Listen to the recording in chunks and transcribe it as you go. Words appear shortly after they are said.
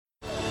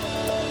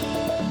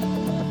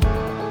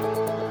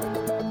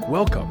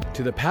Welcome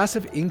to the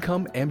Passive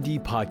Income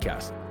MD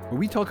podcast, where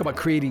we talk about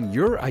creating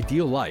your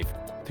ideal life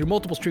through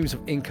multiple streams of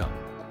income.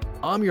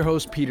 I'm your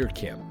host, Peter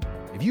Kim.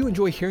 If you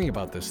enjoy hearing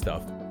about this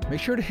stuff, make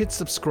sure to hit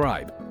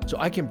subscribe so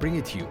I can bring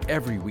it to you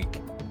every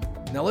week.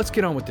 Now let's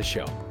get on with the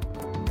show.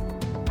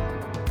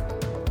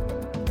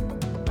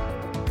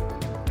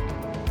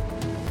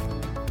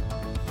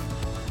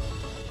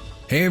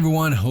 Hey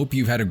everyone, hope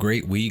you've had a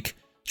great week.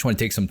 Just want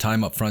to take some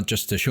time up front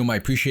just to show my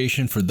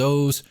appreciation for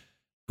those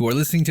who are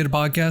listening to the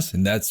podcast,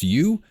 and that's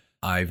you.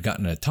 I've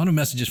gotten a ton of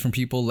messages from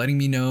people letting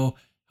me know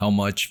how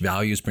much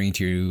value is bringing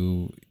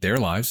to their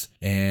lives,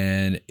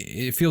 and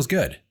it feels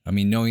good. I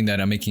mean, knowing that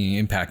I'm making an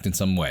impact in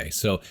some way.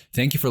 So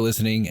thank you for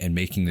listening and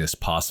making this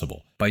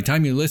possible. By the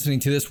time you're listening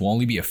to this, we'll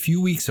only be a few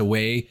weeks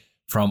away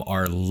from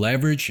our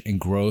Leverage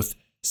and Growth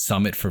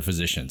Summit for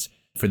Physicians.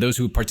 For those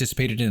who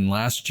participated in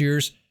last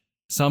year's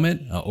summit,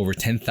 over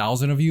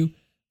 10,000 of you,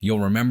 you'll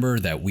remember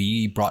that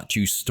we brought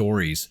you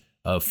stories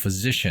of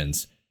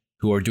physicians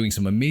who are doing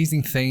some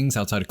amazing things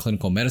outside of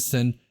clinical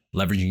medicine,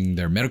 leveraging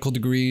their medical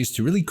degrees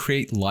to really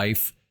create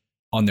life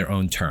on their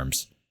own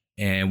terms.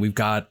 And we've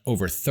got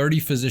over 30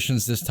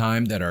 physicians this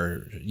time that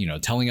are,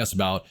 telling us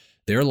about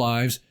their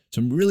lives,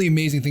 some really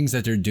amazing things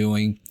that they're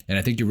doing, and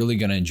I think you're really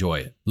going to enjoy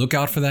it. Look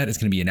out for that. It's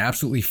going to be an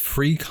absolutely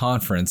free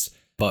conference,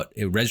 but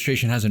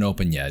registration hasn't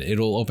opened yet.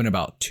 It'll open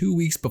about 2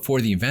 weeks before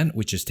the event,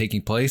 which is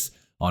taking place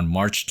on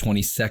March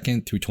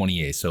 22nd through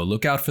 28th. So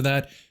look out for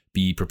that.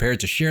 Be prepared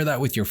to share that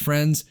with your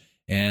friends,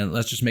 and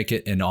let's just make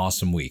it an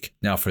awesome week.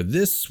 Now, for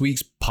this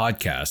week's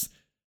podcast,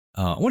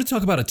 I want to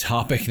talk about a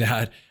topic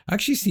that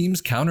actually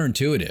seems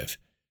counterintuitive.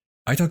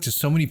 I talk to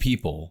so many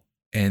people,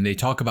 and they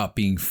talk about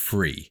being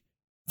free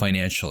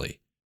financially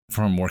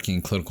from working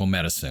in clinical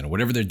medicine,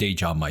 whatever their day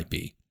job might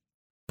be.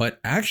 But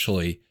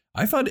actually,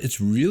 I found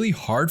it's really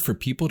hard for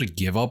people to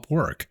give up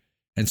work.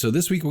 And so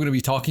this week, we're going to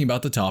be talking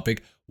about the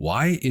topic,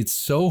 why it's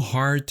so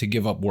hard to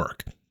give up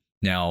work.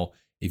 Now,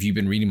 if you've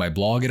been reading my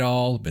blog at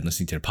all, been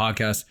listening to the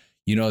podcast,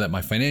 you know that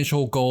my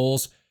financial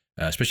goals,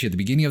 especially at the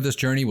beginning of this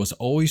journey, was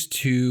always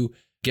to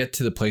get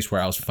to the place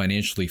where I was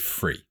financially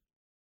free.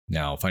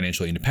 Now,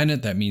 financially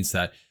independent, that means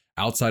that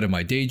outside of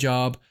my day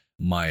job,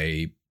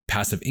 my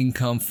passive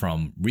income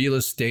from real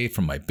estate,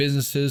 from my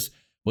businesses,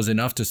 was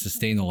enough to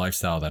sustain the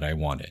lifestyle that I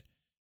wanted.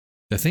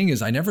 The thing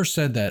is, I never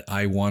said that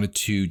I wanted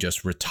to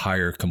just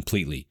retire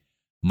completely.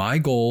 My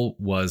goal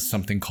was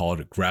something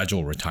called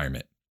gradual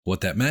retirement.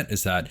 What that meant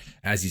is that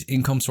as these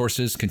income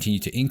sources continue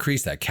to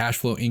increase, that cash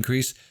flow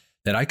increase,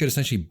 that I could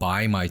essentially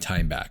buy my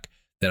time back,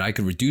 that I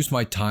could reduce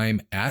my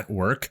time at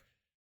work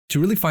to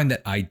really find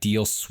that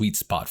ideal sweet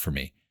spot for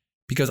me.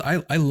 Because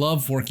I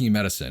love working in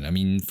medicine. I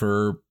mean,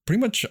 for pretty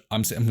much,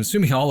 I'm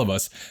assuming all of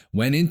us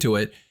went into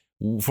it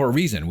for a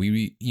reason.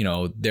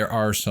 There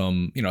are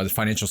some, the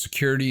financial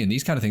security and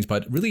these kind of things,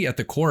 but really at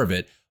the core of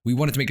it, we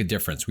wanted to make a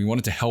difference. We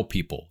wanted to help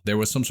people. There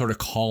was some sort of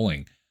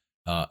calling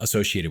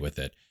associated with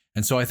it.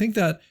 And so I think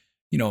that,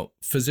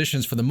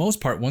 physicians, for the most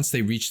part, once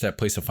they reach that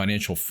place of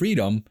financial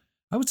freedom,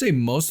 I would say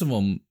most of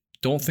them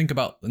don't think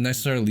about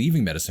necessarily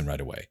leaving medicine right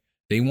away.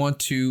 They want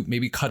to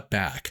maybe cut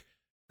back,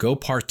 go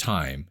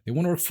part-time. They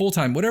want to work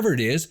full-time, whatever it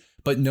is,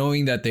 but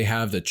knowing that they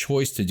have the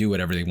choice to do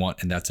whatever they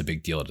want, and that's a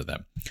big deal to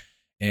them.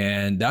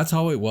 And that's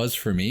how it was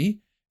for me,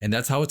 and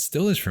that's how it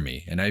still is for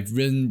me. And I've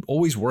been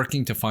always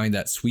working to find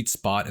that sweet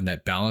spot and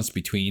that balance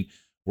between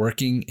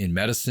working in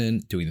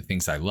medicine, doing the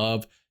things I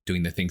love,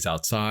 doing the things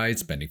outside,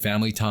 spending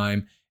family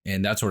time,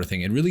 and that sort of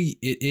thing. And really,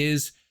 it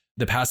is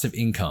the passive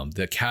income,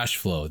 the cash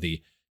flow,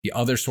 the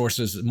other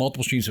sources,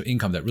 multiple streams of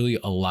income that really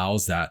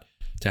allows that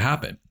to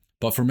happen.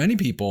 But for many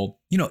people,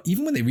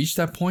 even when they reach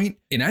that point,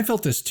 and I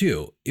felt this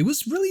too, it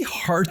was really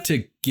hard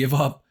to give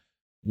up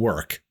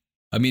work.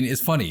 I mean,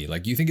 it's funny,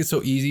 like you think it's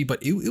so easy,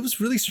 but it was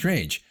really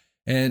strange.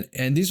 And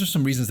these are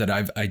some reasons that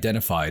I've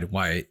identified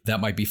why that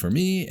might be for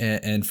me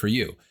and for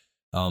you.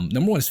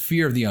 Number one is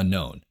fear of the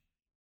unknown.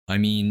 I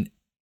mean,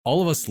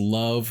 all of us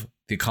love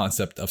the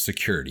concept of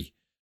security.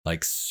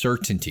 Like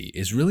certainty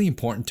is really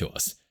important to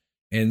us.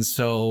 And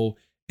so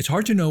it's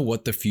hard to know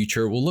what the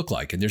future will look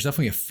like. And there's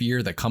definitely a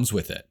fear that comes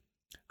with it.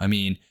 I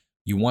mean,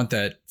 you want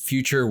that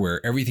future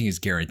where everything is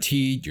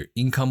guaranteed, your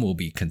income will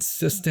be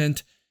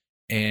consistent,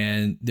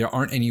 and there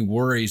aren't any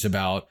worries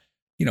about,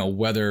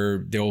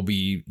 whether there will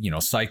be,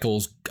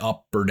 cycles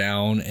up or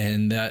down,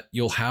 and that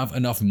you'll have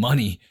enough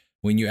money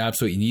when you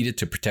absolutely need it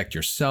to protect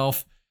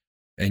yourself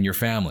and your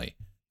family.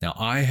 Now,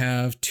 I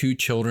have 2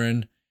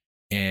 children.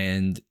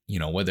 And,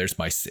 whether if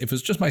it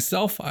was just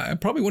myself, I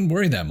probably wouldn't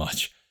worry that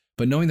much.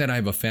 But knowing that I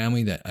have a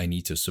family that I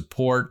need to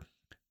support,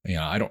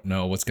 I don't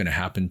know what's going to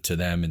happen to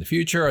them in the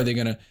future. Are they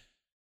going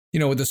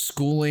to, with the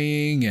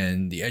schooling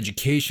and the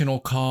educational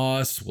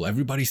costs, will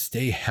everybody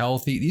stay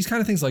healthy? These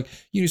kind of things like,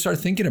 you start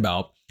thinking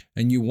about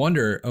and you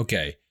wonder,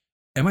 okay,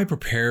 am I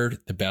prepared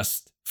the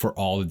best for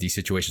all of these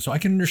situations? So I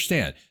can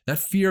understand that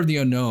fear of the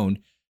unknown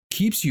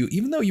keeps you,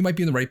 even though you might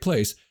be in the right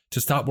place, to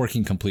stop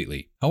working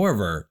completely.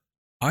 However,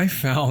 I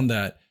found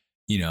that,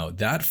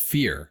 that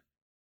fear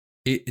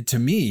to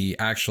me,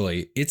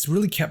 actually, it's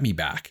really kept me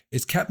back.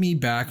 It's kept me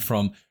back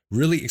from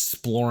really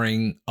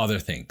exploring other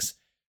things,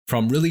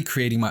 from really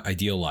creating my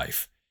ideal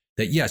life.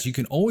 That yes, you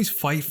can always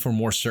fight for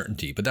more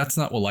certainty, but that's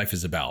not what life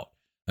is about.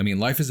 I mean,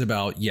 life is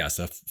about, yes,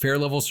 a fair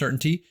level of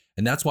certainty.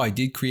 And that's why I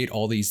did create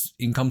all these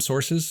income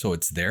sources. So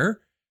it's there,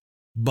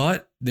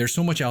 but there's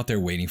so much out there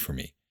waiting for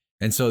me.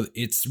 And so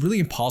it's really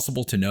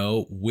impossible to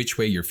know which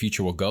way your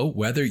future will go.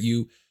 Whether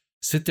you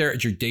sit there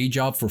at your day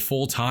job for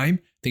full time,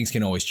 things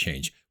can always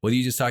change. Whether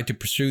you decide to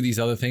pursue these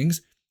other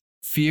things,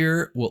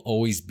 fear will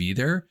always be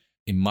there.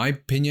 In my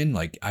opinion,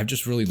 like I've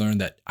just really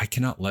learned that I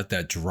cannot let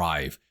that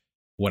drive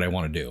what I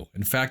want to do.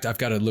 In fact, I've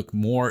got to look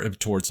more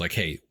towards like,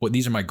 hey,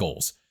 these are my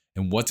goals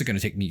and what's it going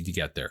to take me to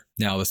get there?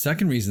 Now, the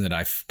second reason that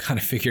I've kind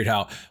of figured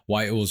out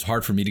why it was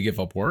hard for me to give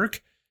up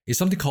work is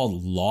something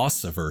called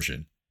loss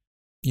aversion.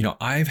 You know,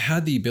 I've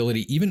had the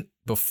ability, even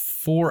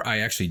before I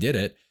actually did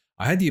it,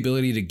 I had the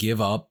ability to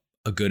give up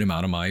a good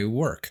amount of my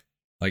work.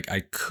 Like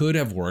I could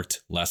have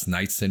worked less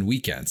nights and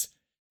weekends,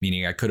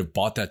 meaning I could have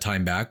bought that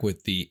time back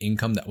with the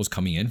income that was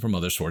coming in from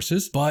other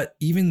sources. But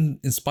even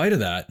in spite of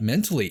that,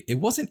 mentally, it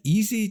wasn't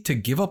easy to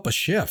give up a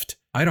shift.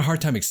 I had a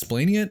hard time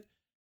explaining it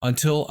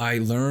until I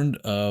learned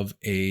of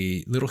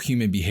a little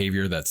human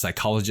behavior that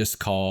psychologists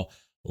call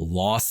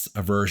loss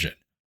aversion.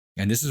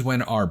 And this is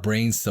when our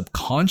brain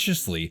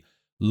subconsciously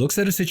looks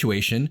at a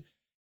situation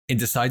and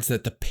decides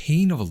that the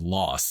pain of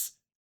loss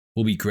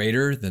will be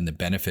greater than the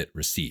benefit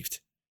received.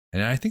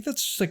 And I think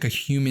that's just like a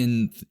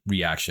human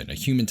reaction, a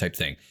human type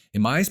thing.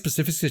 In my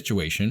specific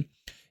situation,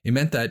 it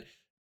meant that,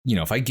 you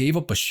know, if I gave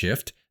up a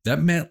shift, that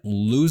meant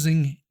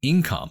losing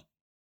income.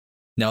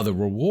 Now, the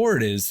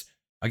reward is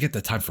I get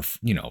the time for,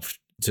 you know,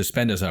 to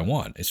spend as I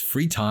want. It's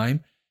free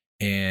time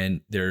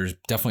and there's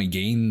definitely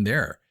gain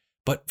there.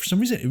 But for some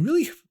reason, it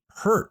really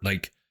hurt,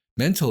 like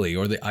mentally,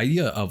 or the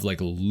idea of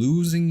like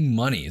losing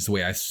money is the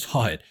way I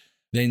saw it,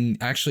 than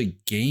actually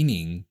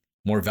gaining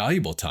more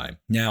valuable time.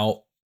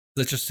 Now,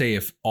 let's just say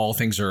if all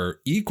things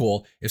are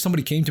equal, if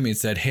somebody came to me and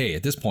said, hey,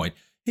 at this point,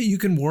 hey, you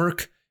can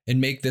work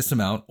and make this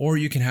amount, or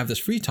you can have this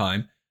free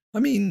time. I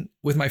mean,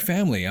 with my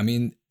family, I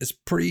mean, it's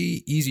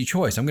pretty easy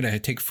choice. I'm going to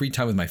take free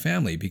time with my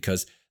family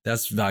because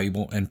that's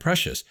valuable and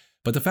precious.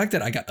 But the fact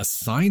that I got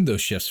assigned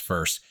those shifts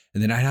first,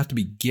 and then I'd have to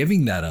be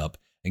giving that up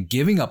and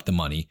giving up the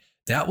money,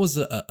 that was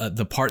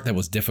the part that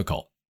was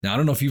difficult. Now, I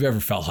don't know if you've ever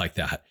felt like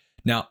that.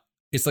 Now,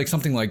 it's like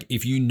something like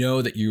if you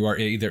know that you are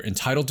either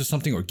entitled to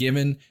something or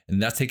given,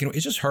 and that's taken away,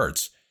 it just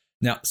hurts.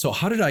 Now, so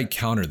how did I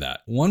counter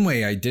that? One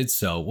way I did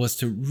so was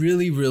to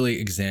really, really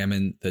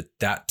examine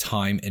that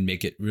time and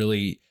make it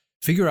really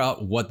figure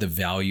out what the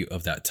value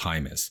of that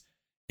time is.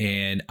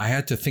 And I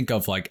had to think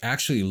of like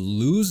actually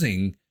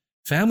losing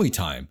family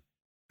time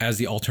as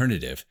the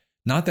alternative.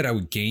 Not that I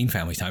would gain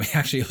family time.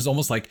 Actually, it was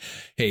almost like,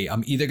 hey,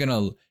 I'm either going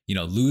to,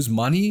 lose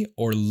money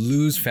or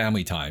lose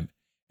family time.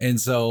 And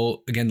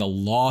so again, the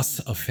loss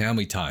of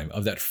family time,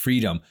 of that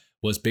freedom,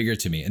 was bigger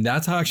to me. And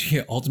that's how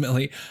actually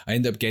ultimately I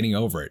ended up getting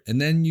over it. And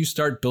then you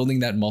start building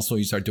that muscle,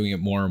 you start doing it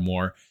more and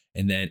more.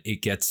 And then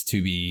it gets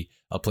to be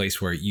a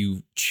place where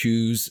you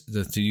choose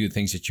to do the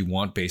things that you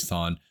want based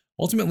on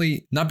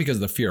ultimately, not because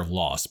of the fear of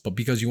loss, but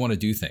because you want to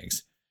do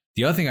things.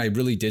 The other thing I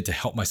really did to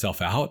help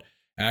myself out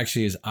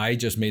actually is I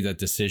just made that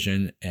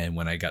decision. And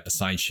when I got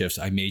assigned shifts,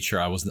 I made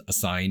sure I was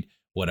assigned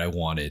what I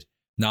wanted,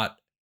 not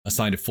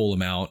assigned a full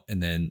amount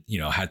and then,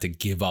 had to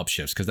give up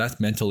shifts, because that's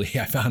mentally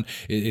I found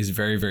is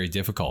very, very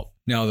difficult.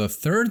 Now, the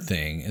third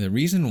thing, and the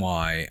reason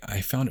why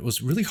I found it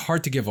was really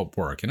hard to give up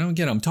work. And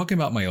again, I'm talking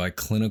about my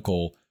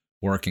clinical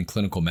work in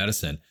clinical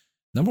medicine.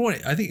 Number one,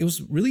 I think it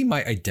was really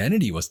my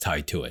identity was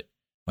tied to it.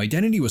 My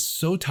identity was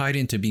so tied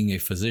into being a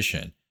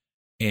physician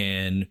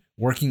and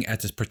working at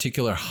this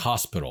particular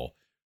hospital,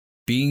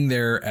 being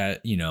there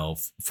at,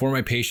 for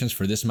my patients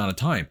for this amount of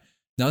time.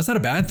 Now, that's not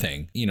a bad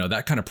thing.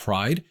 That kind of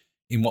pride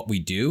in what we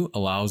do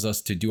allows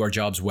us to do our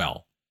jobs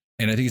well.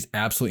 And I think it's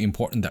absolutely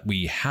important that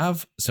we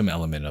have some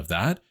element of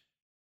that.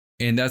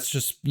 And that's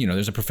just,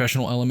 there's a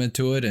professional element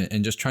to it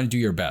and just trying to do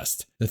your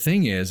best. The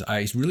thing is,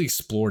 I really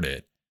explored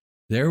it.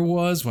 There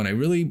was, when I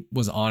really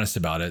was honest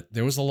about it,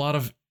 there was a lot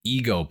of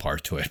ego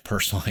part to it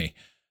personally.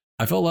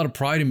 I felt a lot of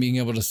pride in being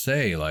able to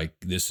say,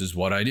 this is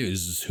what I do.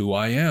 This is who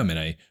I am. And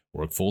I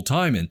work full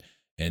time.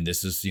 And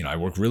this is, I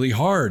work really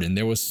hard. And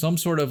there was some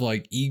sort of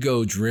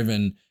ego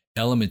driven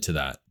element to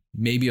that.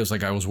 Maybe it was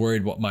I was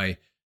worried what my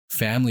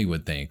family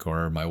would think,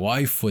 or my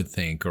wife would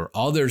think, or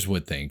others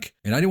would think.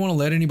 And I didn't want to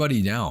let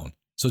anybody down.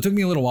 So it took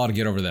me a little while to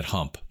get over that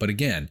hump. But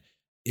again,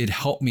 it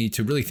helped me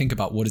to really think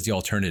about what is the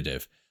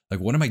alternative?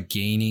 What am I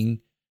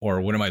gaining, or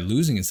what am I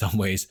losing in some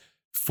ways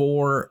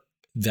for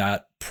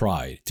that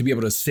pride? To be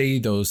able to say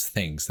those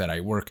things, that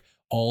I work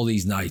all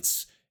these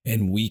nights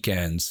and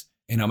weekends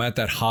and I'm at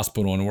that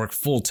hospital and work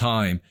full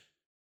time.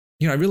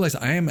 I realized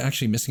I am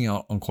actually missing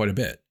out on quite a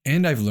bit.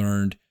 And I've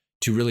learned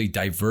to really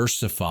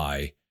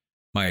diversify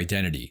my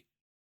identity.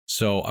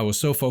 So I was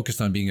so focused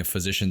on being a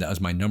physician. That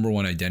was my number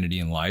one identity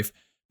in life,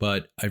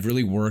 but I've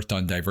really worked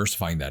on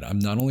diversifying that. I'm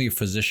not only a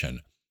physician,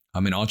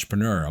 I'm an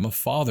entrepreneur, I'm a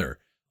father,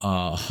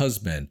 a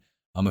husband,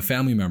 I'm a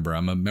family member.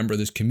 I'm a member of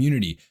this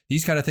community.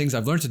 These kind of things,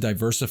 I've learned to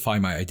diversify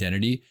my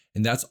identity.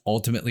 And that's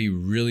ultimately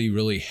really,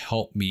 really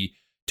helped me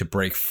to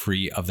break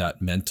free of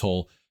that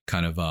mental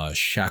kind of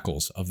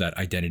shackles of that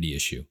identity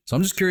issue. So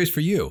I'm just curious for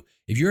you,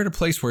 if you're at a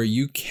place where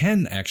you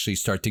can actually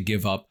start to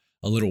give up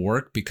a little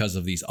work because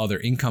of these other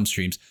income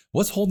streams,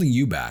 what's holding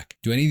you back?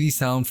 Do any of these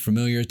sound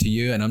familiar to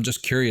you? And I'm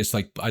just curious,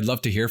 like, I'd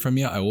love to hear from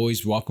you. I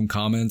always welcome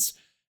comments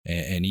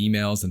and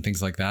emails and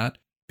things like that,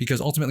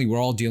 because ultimately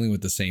we're all dealing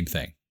with the same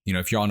thing. You know,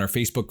 if you're on our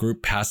Facebook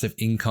group, Passive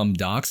Income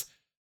Docs,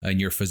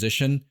 and you're a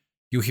physician,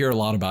 you'll hear a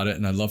lot about it.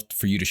 And I'd love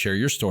for you to share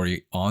your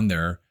story on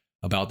there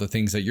about the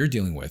things that you're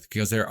dealing with,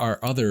 because there are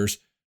others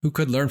who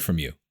could learn from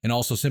you and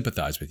also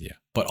sympathize with you.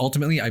 But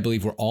ultimately, I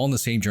believe we're all on the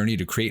same journey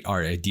to create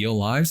our ideal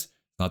lives.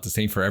 Not the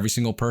same for every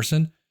single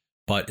person,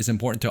 but it's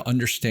important to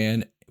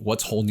understand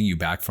what's holding you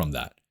back from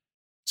that.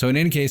 So in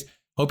any case,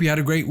 hope you had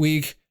a great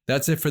week.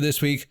 That's it for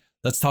this week.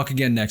 Let's talk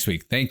again next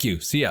week. Thank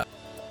you. See ya.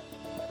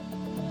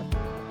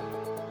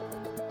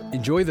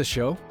 Enjoy the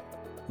show?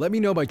 Let me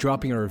know by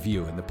dropping a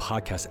review in the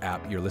podcast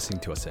app you're listening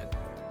to us in.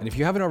 And if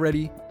you haven't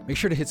already, make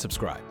sure to hit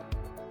subscribe.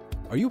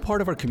 Are you a part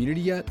of our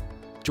community yet?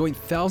 Join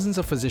thousands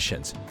of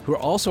physicians who are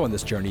also on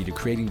this journey to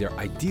creating their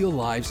ideal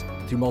lives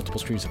through multiple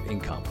streams of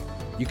income.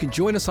 You can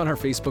join us on our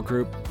Facebook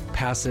group,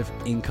 Passive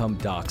Income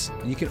Docs,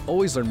 and you can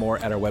always learn more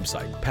at our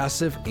website,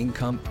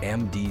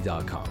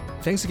 passiveincomemd.com.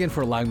 Thanks again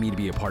for allowing me to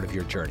be a part of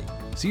your journey.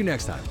 See you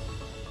next time.